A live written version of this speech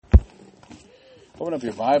Open up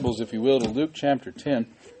your Bibles, if you will, to Luke chapter 10.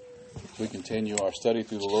 We continue our study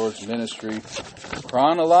through the Lord's ministry.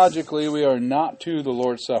 Chronologically, we are not to the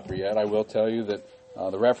Lord's Supper yet. I will tell you that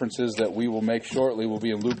the references that we will make shortly will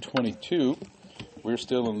be in Luke 22. We're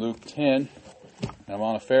still in Luke 10. And I'm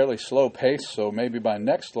on a fairly slow pace, so maybe by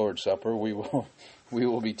next Lord's Supper we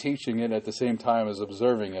will be teaching it at the same time as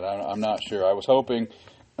observing it. I'm not sure. I was hoping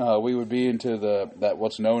we would be into that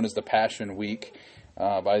what's known as the Passion Week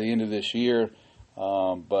by the end of this year,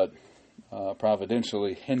 but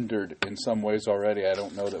providentially hindered in some ways already. I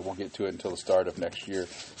don't know that we'll get to it until the start of next year.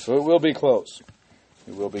 So it will be close.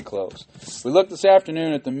 It will be close. We looked this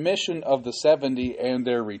afternoon at the mission of the 70 and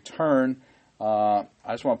their return. I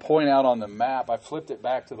just want to point out on the map, I flipped it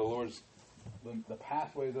back to the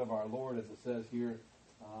pathways of our Lord, as it says here,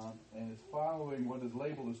 and it's following what is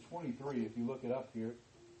labeled as 23. If you look it up here,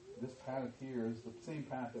 this path here is the same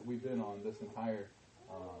path that we've been on this entire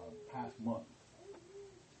past month.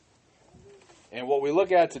 And what we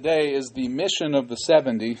look at today is the mission of the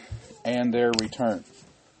 70 and their return.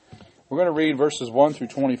 We're going to read verses 1 through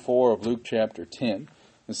 24 of Luke chapter 10.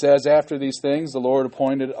 It says, "After these things the Lord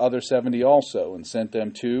appointed other 70 also, and sent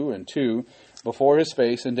them two and two before his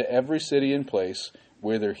face into every city and place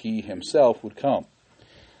whither he himself would come.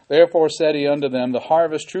 Therefore said he unto them, The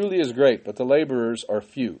harvest truly is great, but the laborers are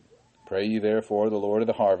few. Pray ye therefore the Lord of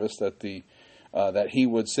the harvest that he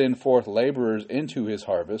would send forth laborers into his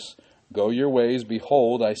harvest. Go your ways,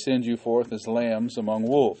 behold, I send you forth as lambs among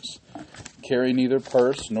wolves. Carry neither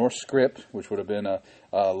purse nor scrip," which would have been a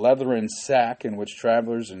leathern sack in which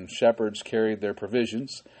travelers and shepherds carried their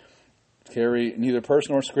provisions. "Carry neither purse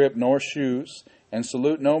nor scrip nor shoes, and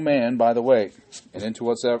salute no man by the way. And into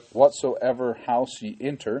whatsoever house ye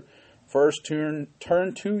enter, first turn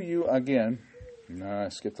to you again." No, I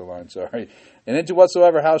skipped the line, sorry. "And into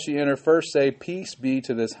whatsoever house ye enter, first say, Peace be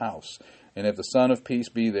to this house. And if the Son of Peace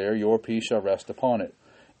be there, your peace shall rest upon it.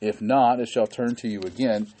 If not, it shall turn to you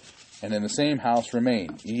again. And in the same house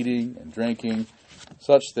remain, eating and drinking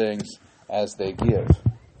such things as they give.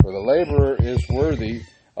 For the laborer is worthy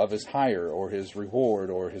of his hire, or his reward,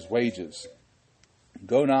 or his wages.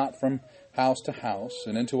 Go not from house to house,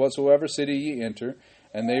 and into whatsoever city ye enter,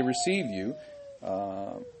 and they receive you,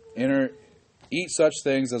 eat such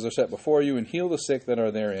things as are set before you, and heal the sick that are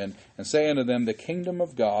therein, and say unto them, The kingdom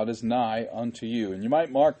of God is nigh unto you." And you might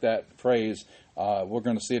mark that phrase. We're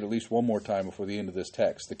going to see it at least one more time before the end of this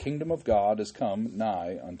text. "The kingdom of God is come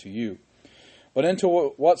nigh unto you. But into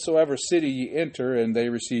whatsoever city ye enter, and they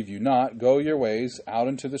receive you not, go your ways out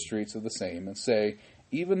into the streets of the same, and say,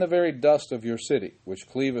 Even the very dust of your city, which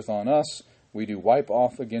cleaveth on us, we do wipe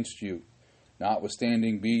off against you.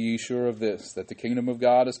 Notwithstanding, be ye sure of this, that the kingdom of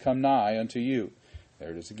God is come nigh unto you."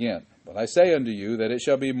 There it is again. "But I say unto you, that it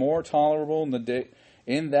shall be more tolerable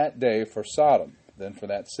in that day for Sodom than for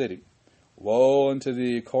that city. Woe unto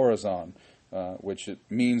thee, Chorazin," which it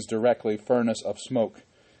means directly furnace of smoke.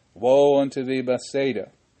 "Woe unto thee,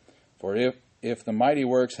 Bethsaida! For if the mighty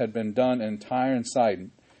works had been done in Tyre and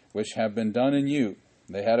Sidon, which have been done in you,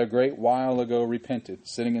 they had a great while ago repented,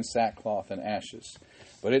 sitting in sackcloth and ashes.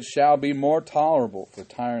 But it shall be more tolerable for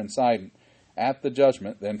Tyre and Sidon at the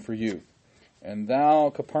judgment than for you. And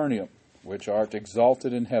thou, Capernaum, which art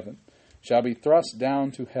exalted in heaven, shall be thrust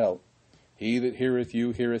down to hell. He that heareth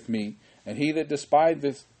you heareth me, and he that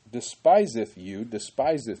despiseth you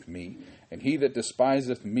despiseth me, and he that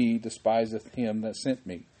despiseth me despiseth him that sent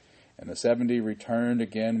me." And the 70 returned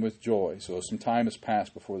again with joy. So some time has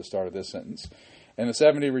passed before the start of this sentence. "And the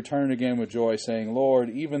 70 returned again with joy, saying, Lord,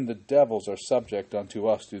 even the devils are subject unto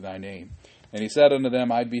us through thy name. And he said unto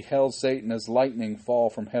them, I beheld Satan as lightning fall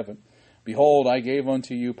from heaven. Behold, I gave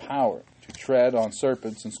unto you power to tread on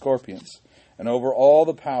serpents and scorpions, and over all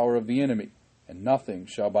the power of the enemy, and nothing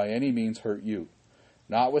shall by any means hurt you.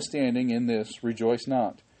 Notwithstanding, in this rejoice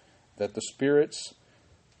not, that the spirits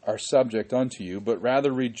are subject unto you, but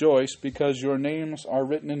rather rejoice, because your names are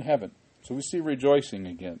written in heaven." So we see rejoicing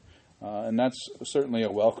again. And that's certainly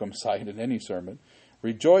a welcome sight in any sermon.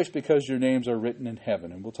 "Rejoice because your names are written in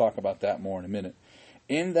heaven." And we'll talk about that more in a minute.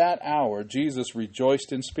 "In that hour Jesus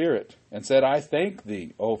rejoiced in spirit, and said, I thank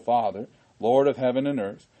thee, O Father, Lord of heaven and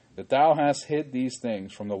earth, that thou hast hid these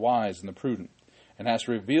things from the wise and the prudent, and hast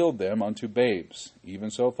revealed them unto babes. Even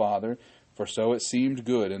so, Father, for so it seemed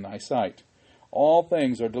good in thy sight. All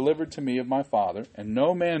things are delivered to me of my Father, and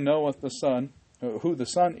no man knoweth the Son, who the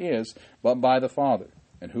Son is, but by the Father,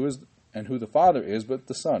 and who the Father is but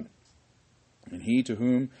the Son, and he to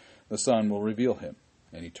whom the Son will reveal him.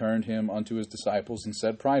 And he turned him unto his disciples, and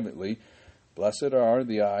said privately, Blessed are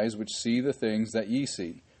the eyes which see the things that ye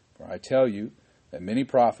see. For I tell you that many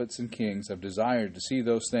prophets and kings have desired to see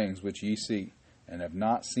those things which ye see, and have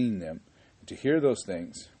not seen them, and to hear those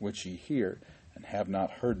things which ye hear, and have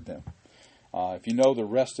not heard them. If you know the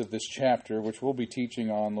rest of this chapter, which we'll be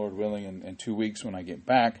teaching on, Lord willing, in 2 weeks when I get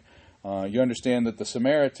back, you understand that the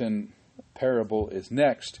Samaritan parable is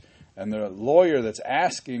next, and the lawyer that's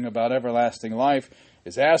asking about everlasting life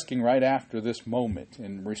is asking right after this moment,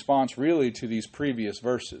 in response really to these previous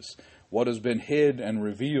verses. What has been hid and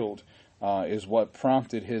revealed is what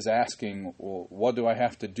prompted his asking, well, what do I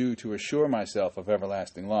have to do to assure myself of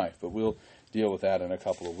everlasting life? But we'll deal with that in a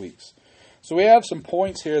couple of weeks. So we have some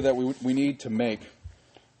points here that we need to make.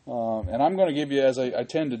 And I'm going to give you, as I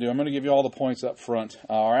tend to do, I'm going to give you all the points up front.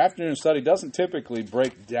 Our afternoon study doesn't typically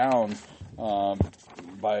break down, to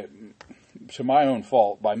my own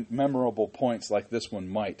fault, by memorable points like this one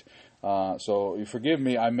might. So you forgive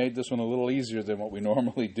me, I made this one a little easier than what we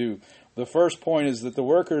normally do. The first point is that the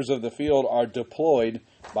workers of the field are deployed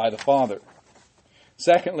by the Father.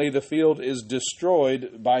 Secondly, the field is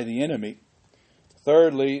destroyed by the enemy.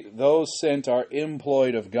 Thirdly, those sent are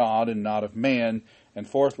employed of God and not of man. And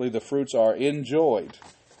fourthly, the fruits are enjoyed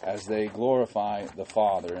as they glorify the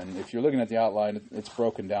Father. And if you're looking at the outline, it's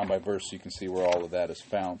broken down by verse, so you can see where all of that is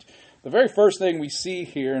found. The very first thing we see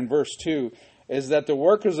here in verse 2 is that the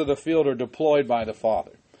workers of the field are deployed by the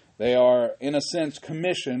Father. They are, in a sense,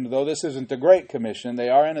 commissioned, though this isn't the Great Commission, they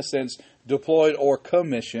are, in a sense, deployed or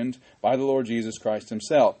commissioned by the Lord Jesus Christ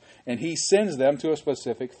himself. And he sends them to a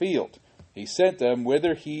specific field. He sent them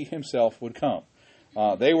whither he himself would come.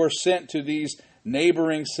 They were sent to these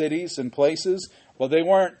neighboring cities and places, but they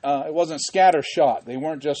weren't. It wasn't scattershot. They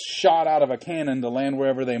weren't just shot out of a cannon to land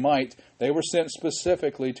wherever they might. They were sent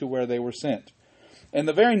specifically to where they were sent. In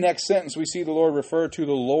the very next sentence, we see the Lord refer to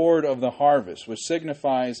the Lord of the harvest, which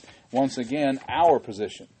signifies, once again, our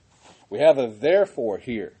position. We have a therefore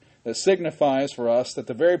here that signifies for us that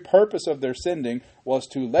the very purpose of their sending was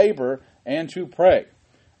to labor and to pray.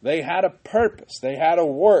 They had a purpose. They had a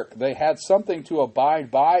work. They had something to abide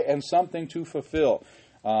by and something to fulfill.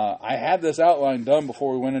 I had this outline done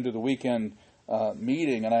before we went into the weekend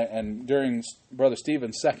meeting, and during Brother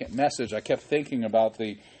Stephen's second message, I kept thinking about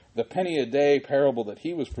the penny a day parable that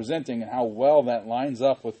he was presenting and how well that lines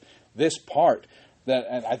up with this part.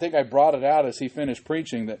 And I think I brought it out as he finished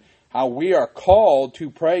preaching, that how we are called to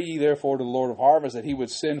pray ye therefore to the Lord of harvest that he would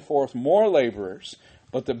send forth more laborers.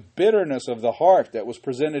 But the bitterness of the heart that was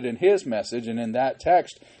presented in his message and in that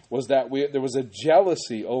text was that there was a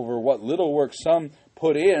jealousy over what little work some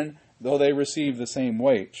put in, though they received the same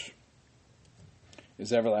wage.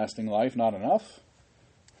 Is everlasting life not enough?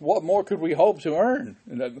 What more could we hope to earn?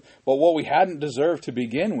 But what we hadn't deserved to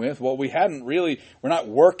begin with, we're not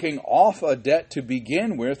working off a debt to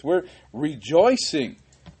begin with. We're rejoicing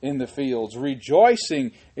in the fields,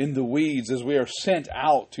 rejoicing in the weeds as we are sent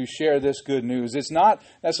out to share this good news. It's not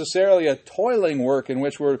necessarily a toiling work in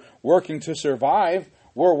which we're working to survive.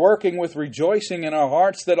 We're working with rejoicing in our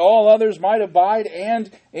hearts that all others might abide and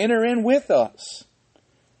enter in with us.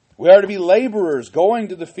 We are to be laborers, going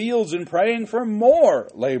to the fields and praying for more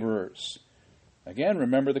laborers. Again,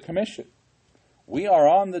 remember the commission. We are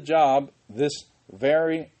on the job this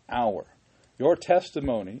very hour. Your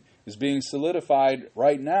testimony is being solidified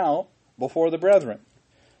right now before the brethren.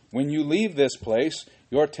 When you leave this place,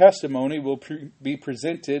 your testimony will be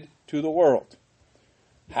presented to the world.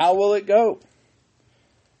 How will it go?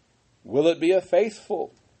 Will it be a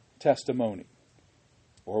faithful testimony?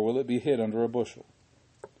 Or will it be hid under a bushel?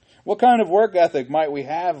 What kind of work ethic might we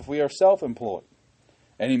have if we are self-employed?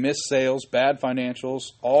 Any missed sales, bad financials,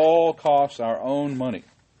 all cost our own money.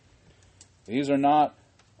 These that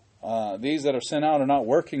are sent out are not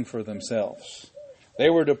working for themselves.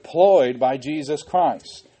 They were deployed by Jesus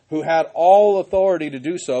Christ, who had all authority to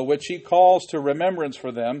do so, which he calls to remembrance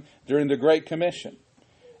for them during the Great Commission.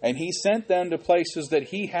 And he sent them to places that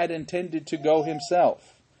he had intended to go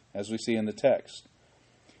himself, as we see in the text.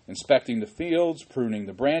 Inspecting the fields, pruning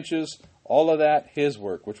the branches, all of that, his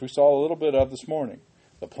work, which we saw a little bit of this morning.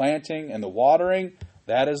 The planting and the watering,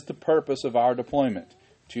 that is the purpose of our deployment.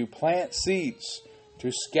 To plant seeds,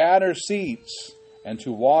 to scatter seeds, and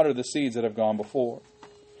to water the seeds that have gone before.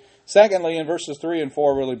 Secondly, in verses 3 and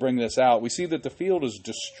 4 really bring this out. We see that the field is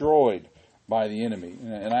destroyed by the enemy.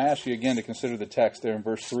 And I ask you again to consider the text there in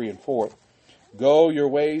verse 3 and 4. Go your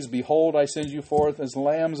ways, behold, I send you forth as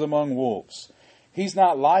lambs among wolves. He's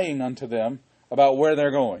not lying unto them about where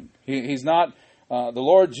they're going. He's not, the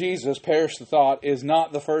Lord Jesus, perish the thought, is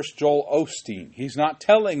not the first Joel Osteen. He's not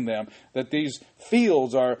telling them that these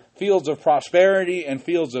fields are fields of prosperity and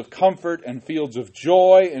fields of comfort and fields of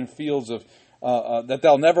joy and fields of that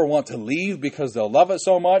they'll never want to leave because they'll love it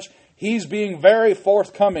so much. He's being very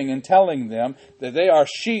forthcoming in telling them that they are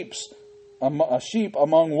sheep a sheep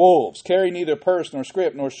among wolves. Carry neither purse, nor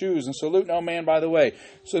scrip, nor shoes, and salute no man by the way.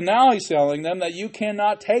 So now he's telling them that you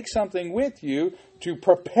cannot take something with you to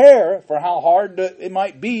prepare for how hard it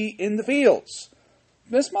might be in the fields.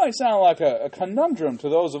 This might sound like a conundrum to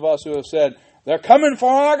those of us who have said, they're coming for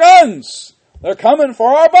our guns. They're coming for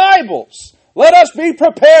our Bibles. Let us be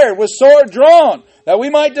prepared with sword drawn, that we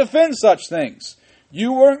might defend such things.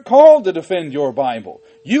 You weren't called to defend your Bible.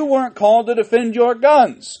 You weren't called to defend your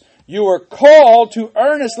guns. You were called to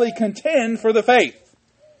earnestly contend for the faith.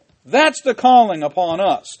 That's the calling upon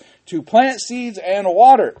us, to plant seeds and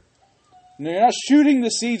water. You're not shooting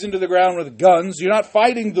the seeds into the ground with guns. You're not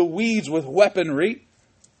fighting the weeds with weaponry.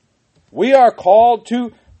 We are called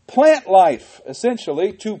to plant life,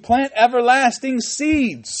 essentially, to plant everlasting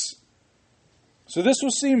seeds. So this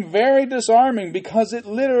will seem very disarming because it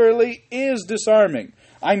literally is disarming.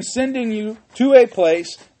 I'm sending you to a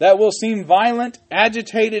place that will seem violent,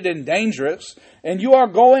 agitated, and dangerous, and you are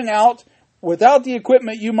going out without the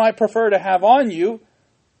equipment you might prefer to have on you,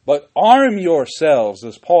 but arm yourselves,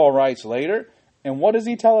 as Paul writes later. And what does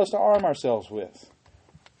he tell us to arm ourselves with?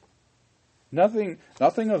 Nothing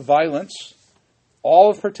of violence,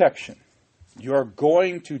 all of protection. You're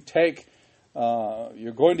going to take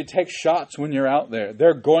shots when you're out there.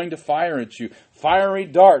 They're going to fire at you. Fiery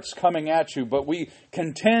darts coming at you. But we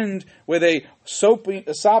contend with a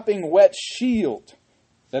sopping wet shield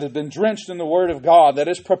that has been drenched in the Word of God, that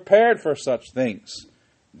is prepared for such things.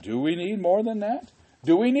 Do we need more than that?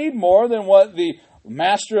 Do we need more than what the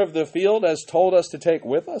master of the field has told us to take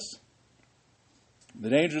with us? The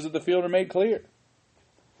dangers of the field are made clear.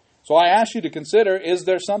 So I ask you to consider, is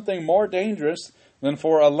there something more dangerous than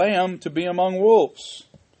for a lamb to be among wolves?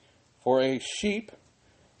 For a sheep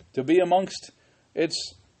to be amongst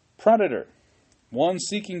its predator, one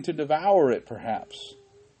seeking to devour it perhaps.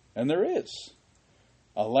 And there is.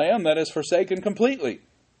 A lamb that is forsaken completely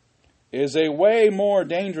is a way more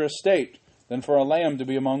dangerous state than for a lamb to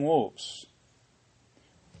be among wolves.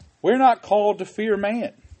 We're not called to fear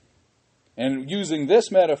man. And using this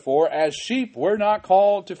metaphor, as sheep, we're not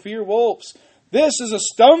called to fear wolves. This is a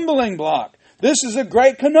stumbling block. This is a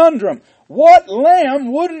great conundrum. What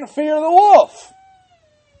lamb wouldn't fear the wolf?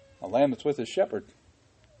 A lamb that's with his shepherd.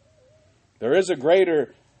 There is a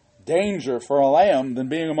greater danger for a lamb than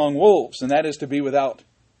being among wolves, and that is to be without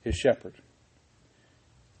his shepherd.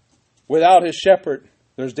 Without his shepherd,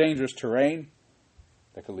 there's dangerous terrain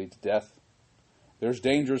that could lead to death. There's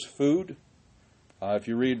dangerous food. If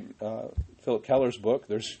you read Philip Keller's book,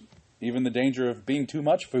 there's even the danger of being too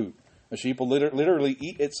much food. A sheep will literally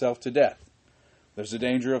eat itself to death. There's the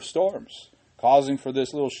danger of storms, causing for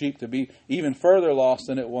this little sheep to be even further lost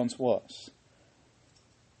than it once was.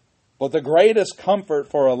 But the greatest comfort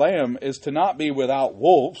for a lamb is to not be without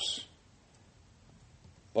wolves,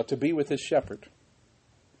 but to be with his shepherd.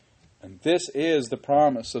 And this is the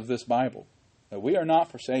promise of this Bible, that we are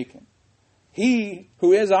not forsaken. He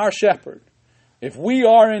who is our shepherd, if we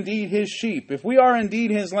are indeed his sheep, if we are indeed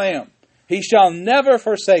his lamb, he shall never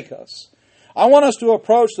forsake us. I want us to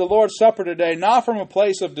approach the Lord's Supper today not from a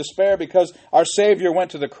place of despair because our Savior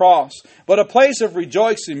went to the cross, but a place of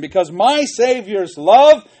rejoicing because my Savior's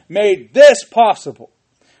love made this possible.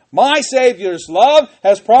 My Savior's love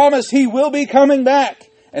has promised he will be coming back.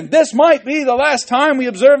 And this might be the last time we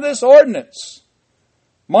observe this ordinance.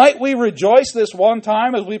 Might we rejoice this one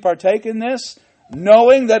time as we partake in this,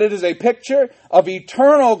 knowing that it is a picture of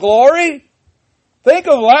eternal glory? Think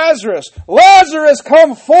of Lazarus. Lazarus,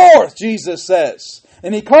 come forth, Jesus says.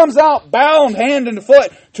 And he comes out bound hand and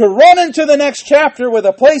foot to run into the next chapter with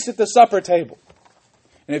a place at the supper table.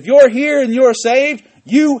 And if you're here and you're saved,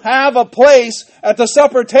 you have a place at the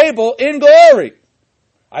supper table in glory.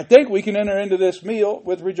 I think we can enter into this meal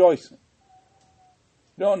with rejoicing.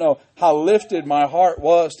 You don't know how lifted my heart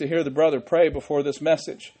was to hear the brother pray before this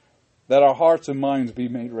message, that our hearts and minds be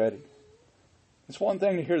made ready. It's one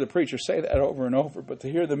thing to hear the preacher say that over and over, but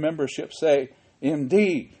to hear the membership say,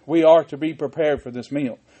 indeed, we are to be prepared for this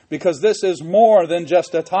meal. Because this is more than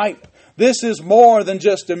just a type. This is more than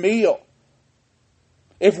just a meal.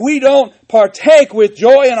 If we don't partake with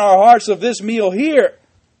joy in our hearts of this meal here,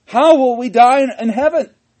 how will we dine in heaven?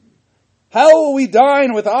 How will we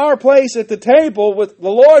dine with our place at the table with the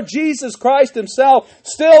Lord Jesus Christ himself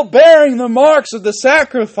still bearing the marks of the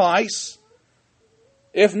sacrifice,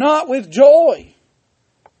 if not with joy?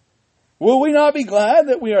 Will we not be glad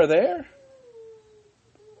that we are there?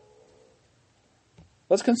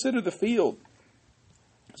 Let's consider the field.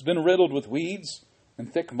 It's been riddled with weeds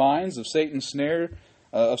and thick vines of Satan's snares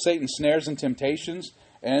and temptations.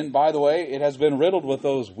 And by the way, it has been riddled with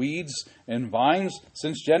those weeds and vines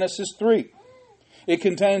since Genesis 3. It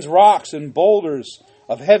contains rocks and boulders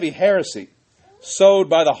of heavy heresy, sowed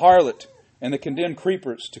by the harlot and the condemned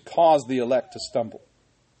creepers to cause the elect to stumble.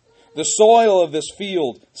 The soil of this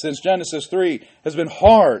field, since Genesis 3, has been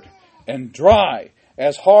hard and dry,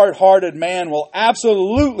 as hard-hearted man will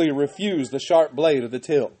absolutely refuse the sharp blade of the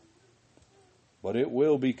till. But it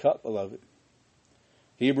will be cut, beloved.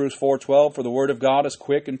 Hebrews 4:12, for the word of God is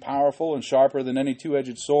quick and powerful and sharper than any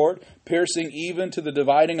two-edged sword, piercing even to the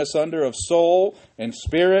dividing asunder of soul and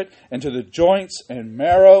spirit and to the joints and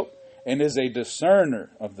marrow, and is a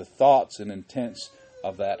discerner of the thoughts and intents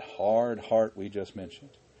of that hard heart we just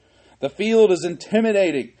mentioned. The field is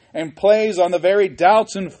intimidating and plays on the very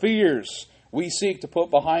doubts and fears we seek to put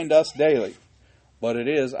behind us daily. But it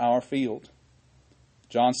is our field.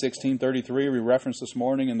 John 16:33, we referenced this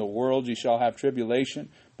morning, in the world ye shall have tribulation,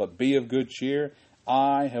 but be of good cheer.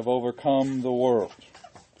 I have overcome the world.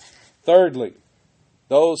 Thirdly,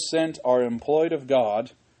 those sent are employed of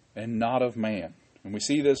God and not of man. And we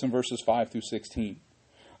see this in verses 5 through 16.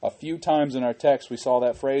 A few times in our text we saw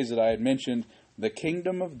that phrase that I had mentioned, the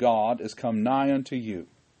kingdom of God is come nigh unto you.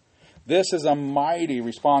 This is a mighty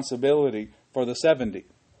responsibility for the 70.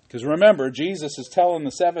 Because remember, Jesus is telling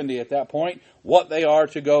the 70 at that point what they are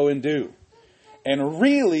to go and do. And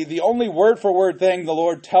really, the only word-for-word thing the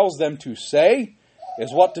Lord tells them to say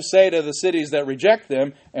is what to say to the cities that reject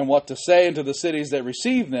them and what to say into the cities that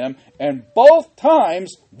receive them. And both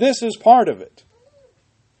times, this is part of it.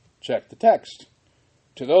 Check the text.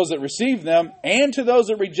 To those that receive them and to those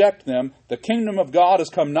that reject them, the kingdom of God has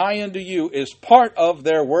come nigh unto you is part of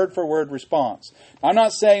their word-for-word response. I'm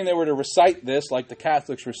not saying they were to recite this like the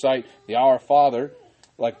Catholics recite the Our Father,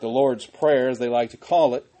 like the Lord's Prayer, as they like to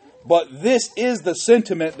call it. But this is the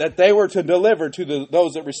sentiment that they were to deliver to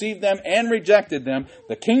those that received them and rejected them.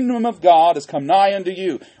 The kingdom of God has come nigh unto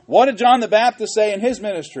you. What did John the Baptist say in his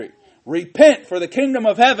ministry? Repent, for the kingdom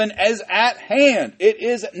of heaven is at hand. It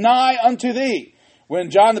is nigh unto thee. When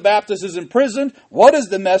John the Baptist is imprisoned, what is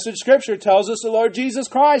the message Scripture tells us the Lord Jesus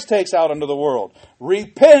Christ takes out into the world?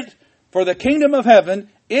 Repent, for the kingdom of heaven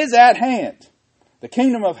is at hand. The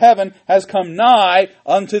kingdom of heaven has come nigh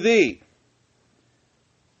unto thee.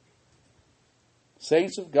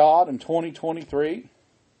 Saints of God in 2023,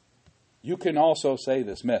 you can also say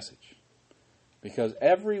this message. Because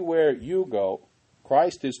everywhere you go,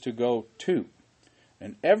 Christ is to go to.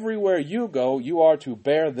 And everywhere you go, you are to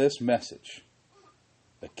bear this message.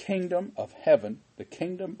 The kingdom of heaven, the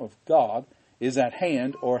kingdom of God, is at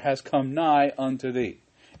hand or has come nigh unto thee.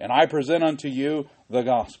 And I present unto you the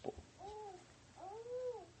gospel.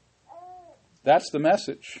 That's the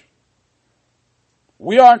message.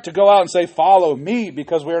 We aren't to go out and say, follow me,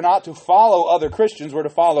 because we're not to follow other Christians, we're to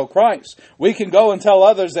follow Christ. We can go and tell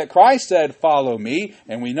others that Christ said, follow me,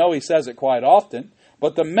 and we know He says it quite often.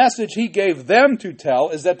 But the message He gave them to tell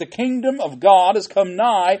is that the kingdom of God has come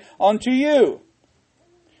nigh unto you.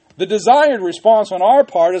 The desired response on our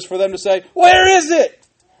part is for them to say, where is it?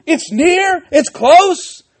 It's near. It's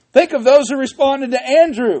close. Think of those who responded to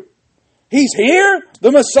Andrew. He's here.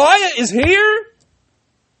 The Messiah is here.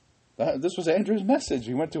 This was Andrew's message.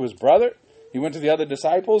 He went to his brother. He went to the other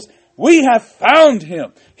disciples. We have found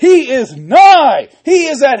Him. He is nigh. He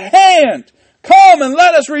is at hand. Come and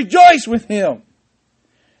let us rejoice with Him.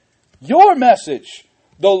 Your message,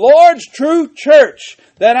 the Lord's true church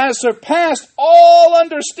that has surpassed all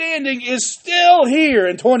understanding, is still here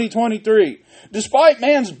in 2023. Despite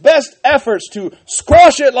man's best efforts to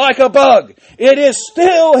squash it like a bug, it is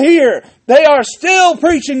still here. They are still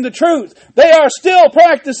preaching the truth. They are still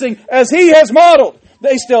practicing as He has modeled.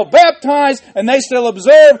 They still baptize and they still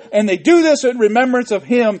observe, and they do this in remembrance of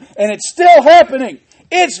Him, and it's still happening.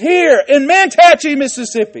 It's here in Manatee,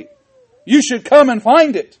 Mississippi. You should come and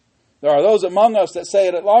find it. There are those among us that say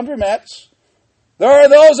it at laundromats. There are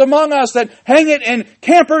those among us that hang it in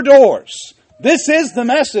camper doors. This is the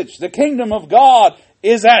message. The kingdom of God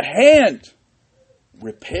is at hand.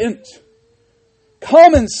 Repent.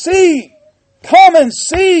 Come and see. Come and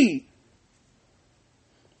see.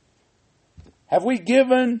 Have we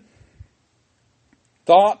given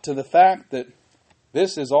thought to the fact that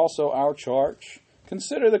this is also our charge?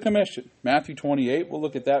 Consider the commission. Matthew 28, we'll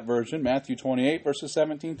look at that version. Matthew 28, verses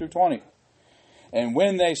 17 through 20. And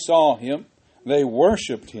when they saw Him, they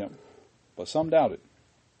worshipped Him, but some doubted.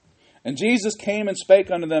 And Jesus came and spake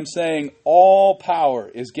unto them, saying, all power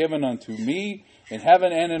is given unto me in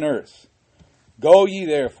heaven and in earth. Go ye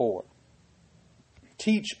therefore,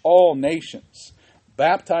 teach all nations,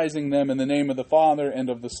 baptizing them in the name of the Father and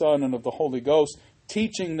of the Son and of the Holy Ghost,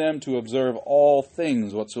 teaching them to observe all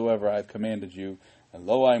things whatsoever I have commanded you. And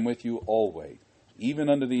lo, I am with you always, even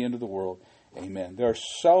unto the end of the world. Amen. There's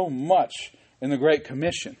so much in the Great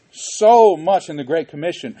Commission. So much in the Great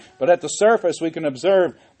Commission. But at the surface we can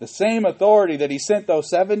observe the same authority that He sent those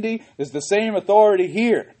 70 is the same authority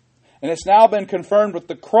here. And it's now been confirmed with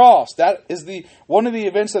the cross. That is one of the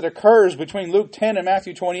events that occurs between Luke 10 and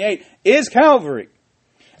Matthew 28 is Calvary.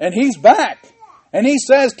 And He's back. And He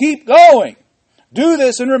says, keep going. Do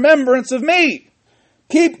this in remembrance of me.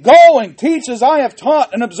 Keep going. Teach as I have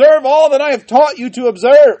taught and observe all that I have taught you to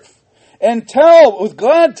observe. And tell with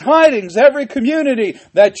glad tidings every community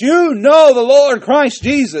that you know the Lord Christ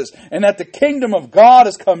Jesus and that the kingdom of God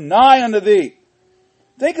has come nigh unto thee.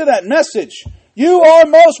 Think of that message. You are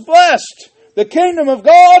most blessed. The kingdom of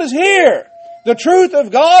God is here. The truth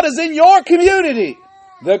of God is in your community.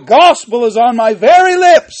 The gospel is on my very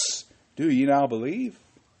lips. Do ye now believe?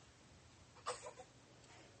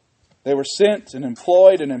 They were sent and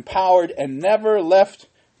employed and empowered and never left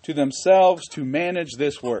to themselves to manage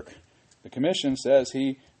this work. The commission says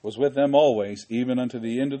He was with them always, even unto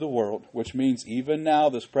the end of the world, which means even now,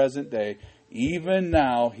 this present day, even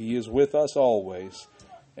now He is with us always.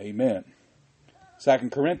 Amen. 2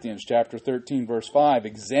 Corinthians chapter 13, verse 5,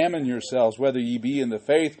 examine yourselves whether ye be in the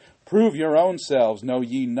faith, prove your own selves, know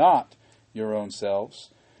ye not your own selves,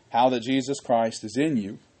 how that Jesus Christ is in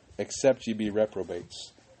you, except ye be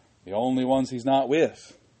reprobates. The only ones He's not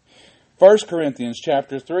with. 1 Corinthians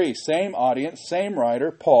chapter 3, same audience, same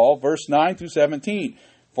writer, Paul, verse 9 through 17.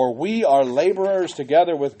 For we are laborers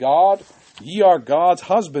together with God, ye are God's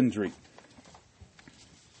husbandry.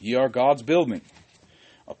 Ye are God's building.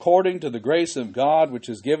 According to the grace of God which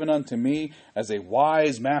is given unto me as a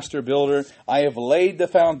wise master builder, I have laid the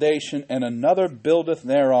foundation, and another buildeth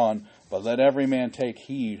thereon. But let every man take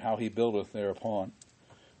heed how he buildeth thereupon.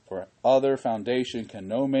 For other foundation can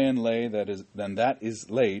no man lay than that is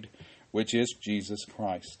laid, which is Jesus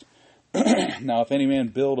Christ. Now if any man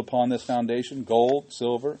build upon this foundation gold,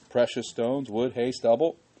 silver, precious stones, wood, hay,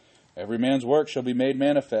 stubble, every man's work shall be made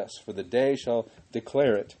manifest, for the day shall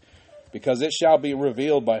declare it, because it shall be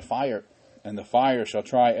revealed by fire, and the fire shall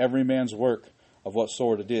try every man's work of what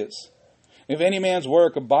sort it is. If any man's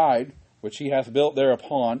work abide, which he hath built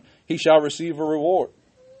thereupon, he shall receive a reward.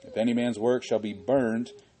 If any man's work shall be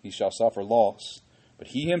burned, he shall suffer loss. But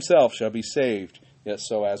he himself shall be saved, yet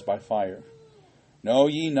so as by fire. Know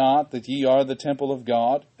ye not that ye are the temple of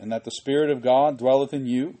God, and that the Spirit of God dwelleth in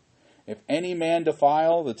you? If any man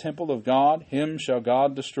defile the temple of God, him shall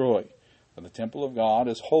God destroy. For the temple of God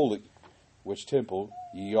is holy, which temple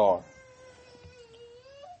ye are.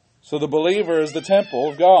 So the believer is the temple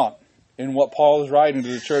of God, in what Paul is writing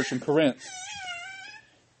to the church in Corinth.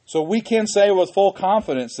 So we can say with full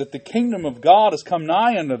confidence that the kingdom of God has come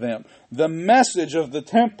nigh unto them. The message of the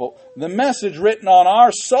temple, the message written on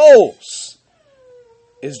our souls,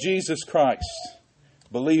 is Jesus Christ.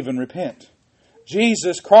 Believe and repent.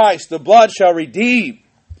 Jesus Christ, the blood shall redeem.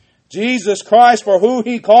 Jesus Christ, for who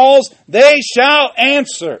He calls, they shall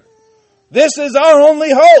answer. This is our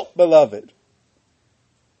only hope, beloved.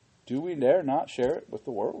 Do we dare not share it with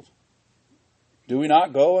the world? Do we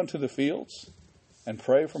not go into the fields and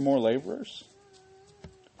pray for more laborers?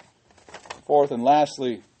 Fourth and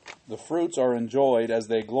lastly, the fruits are enjoyed as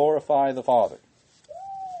they glorify the Father.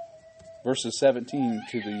 Verses 17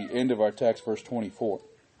 to the end of our text, verse 24.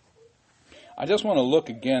 I just want to look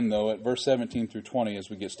again, though, at verse 17 through 20 as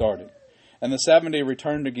we get started. And the 70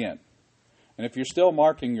 returned again. And if you're still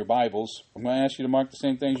marking your Bibles, I'm going to ask you to mark the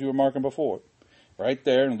same things you were marking before. Right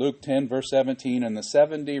there in Luke 10, verse 17, and the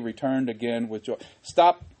 70 returned again with joy.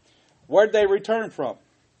 Stop. Where'd they return from?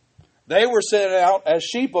 They were sent out as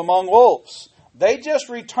sheep among wolves. They just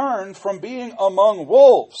returned from being among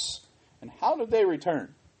wolves. And how did they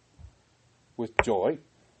return? With joy.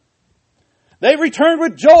 They returned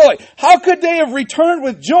with joy. How could they have returned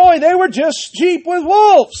with joy? They were just sheep with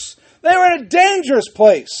wolves. They were in a dangerous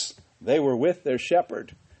place. They were with their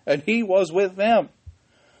shepherd, and He was with them.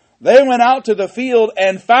 They went out to the field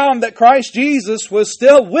and found that Christ Jesus was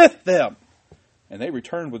still with them. And they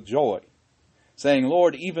returned with joy, saying,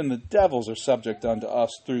 Lord, even the devils are subject unto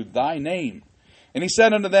us through Thy name. And He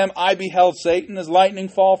said unto them, I beheld Satan as lightning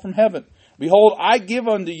fall from heaven. Behold, I give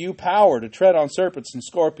unto you power to tread on serpents and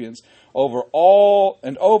scorpions, over all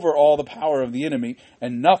the power of the enemy,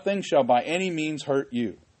 and nothing shall by any means hurt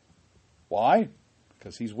you. Why?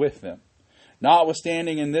 Because He's with them.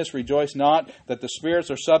 Notwithstanding in this, rejoice not that the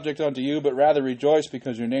spirits are subject unto you, but rather rejoice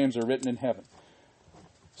because your names are written in heaven.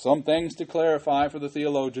 Some things to clarify for the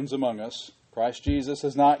theologians among us. Christ Jesus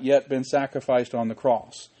has not yet been sacrificed on the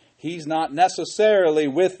cross. He's not necessarily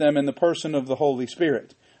with them in the person of the Holy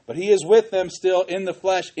Spirit. But He is with them still in the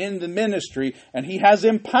flesh, in the ministry, and He has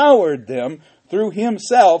empowered them through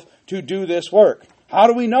Himself to do this work. How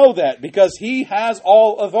do we know that? Because He has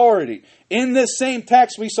all authority. In this same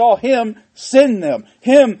text, we saw Him send them,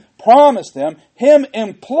 Him promise them, Him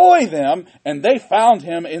employ them, and they found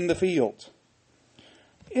Him in the field.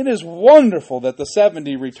 It is wonderful that the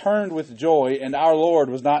 70 returned with joy, and our Lord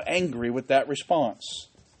was not angry with that response.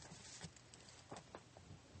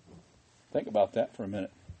 Think about that for a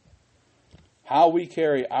minute. How we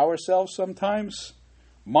carry ourselves sometimes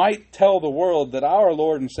might tell the world that our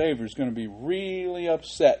Lord and Savior is going to be really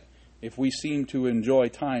upset if we seem to enjoy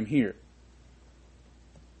time here.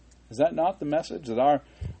 Is that not the message that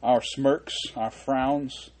our smirks, our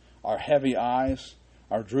frowns, our heavy eyes,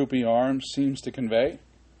 our droopy arms seems to convey?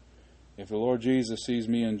 If the Lord Jesus sees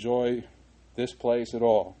me enjoy this place at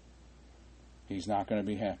all, He's not going to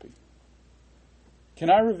be happy. Can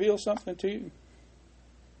I reveal something to you?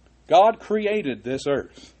 God created this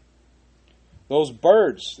earth. Those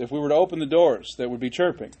birds, if we were to open the doors, that would be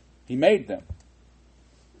chirping, He made them.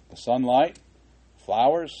 The sunlight,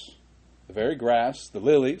 flowers, the very grass, the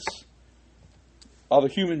lilies, other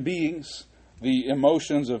human beings, the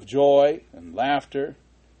emotions of joy and laughter,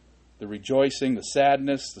 the rejoicing, the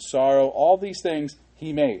sadness, the sorrow, all these things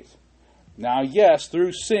He made. Now, yes,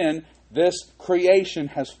 through sin, this creation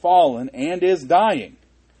has fallen and is dying.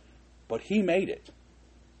 But He made it.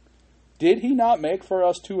 Did He not make for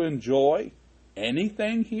us to enjoy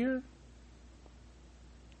anything here?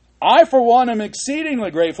 I, for one, am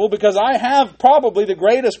exceedingly grateful because I have probably the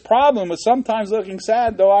greatest problem with sometimes looking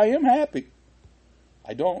sad, though I am happy.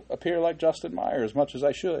 I don't appear like Justin Meyer as much as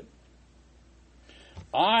I should.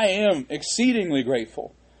 I am exceedingly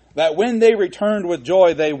grateful that when they returned with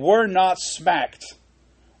joy, they were not smacked.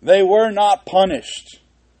 They were not punished.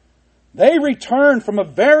 They returned from a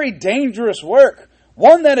very dangerous work,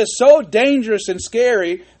 one that is so dangerous and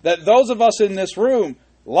scary that those of us in this room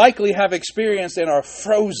likely have experienced and are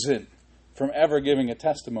frozen from ever giving a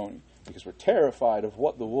testimony because we're terrified of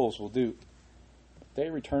what the wolves will do. They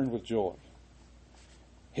returned with joy.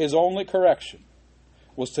 His only correction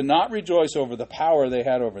was to not rejoice over the power they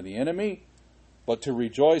had over the enemy, but to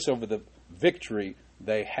rejoice over the victory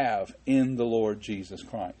they have in the Lord Jesus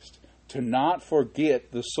Christ. To not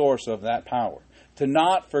forget the source of that power. To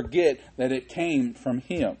not forget that it came from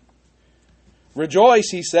Him. Rejoice,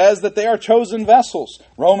 he says, that they are chosen vessels.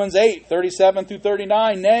 Romans 8, 37 through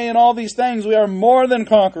 39. Nay, in all these things we are more than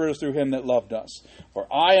conquerors through Him that loved us. For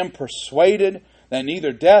I am persuaded that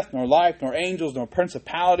neither death, nor life, nor angels, nor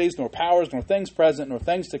principalities, nor powers, nor things present, nor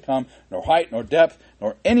things to come, nor height, nor depth,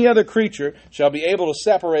 nor any other creature shall be able to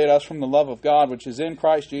separate us from the love of God which is in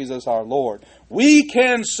Christ Jesus our Lord. We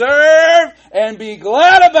can serve and be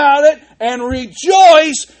glad about it and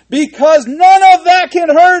rejoice because none of that can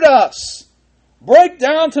hurt us. Break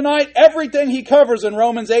down tonight everything he covers in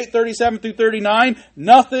Romans 8, 37 through 39.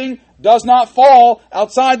 Nothing does not fall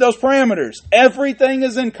outside those parameters. Everything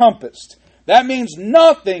is encompassed. That means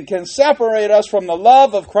nothing can separate us from the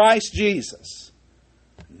love of Christ Jesus.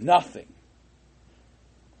 Nothing.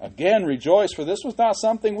 Again, rejoice, for this was not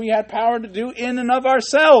something we had power to do in and of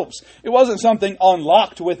ourselves. It wasn't something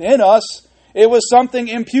unlocked within us. It was something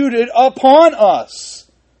imputed upon us.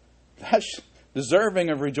 That's deserving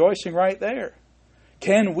of rejoicing right there.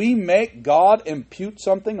 Can we make God impute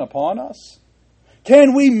something upon us?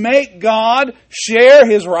 Can we make God share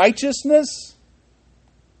His righteousness?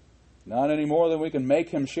 Not any more than we can make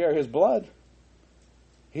Him share His blood.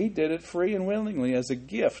 He did it free and willingly as a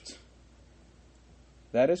gift.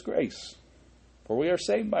 That is grace. For we are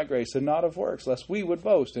saved by grace and not of works, lest we would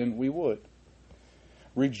boast, and we would.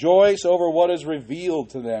 Rejoice over what is revealed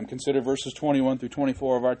to them. Consider verses 21 through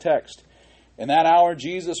 24 of our text. In that hour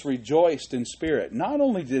Jesus rejoiced in spirit. Not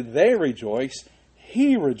only did they rejoice,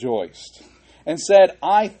 He rejoiced. And said,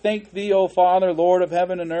 I thank Thee, O Father, Lord of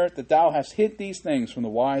heaven and earth, that Thou hast hid these things from the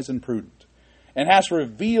wise and prudent, and hast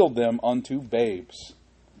revealed them unto babes.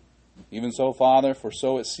 Even so, Father, for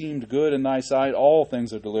so it seemed good in Thy sight, all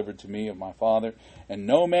things are delivered to me of my Father. And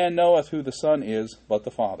no man knoweth who the Son is, but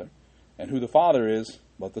the Father, and who the Father is,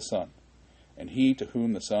 but the Son, and he to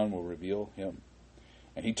whom the Son will reveal Him.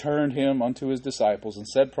 And He turned Him unto His disciples, and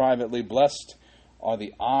said privately, Blessed are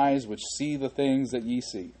the eyes which see the things that ye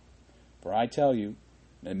see. For I tell you,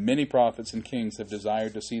 and many prophets and kings have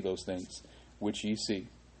desired to see those things which ye see,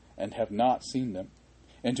 and have not seen them,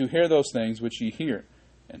 and to hear those things which ye hear,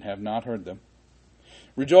 and have not heard them.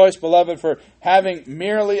 Rejoice, beloved, for having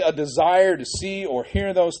merely a desire to see or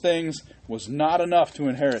hear those things was not enough to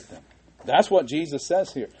inherit them. That's what Jesus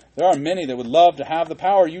says here. There are many that would love to have the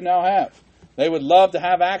power you now have. They would love to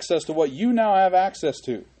have access to what you now have access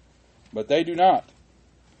to, but they do not.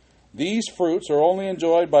 These fruits are only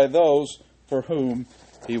enjoyed by those for whom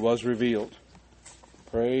He was revealed.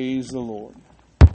 Praise the Lord.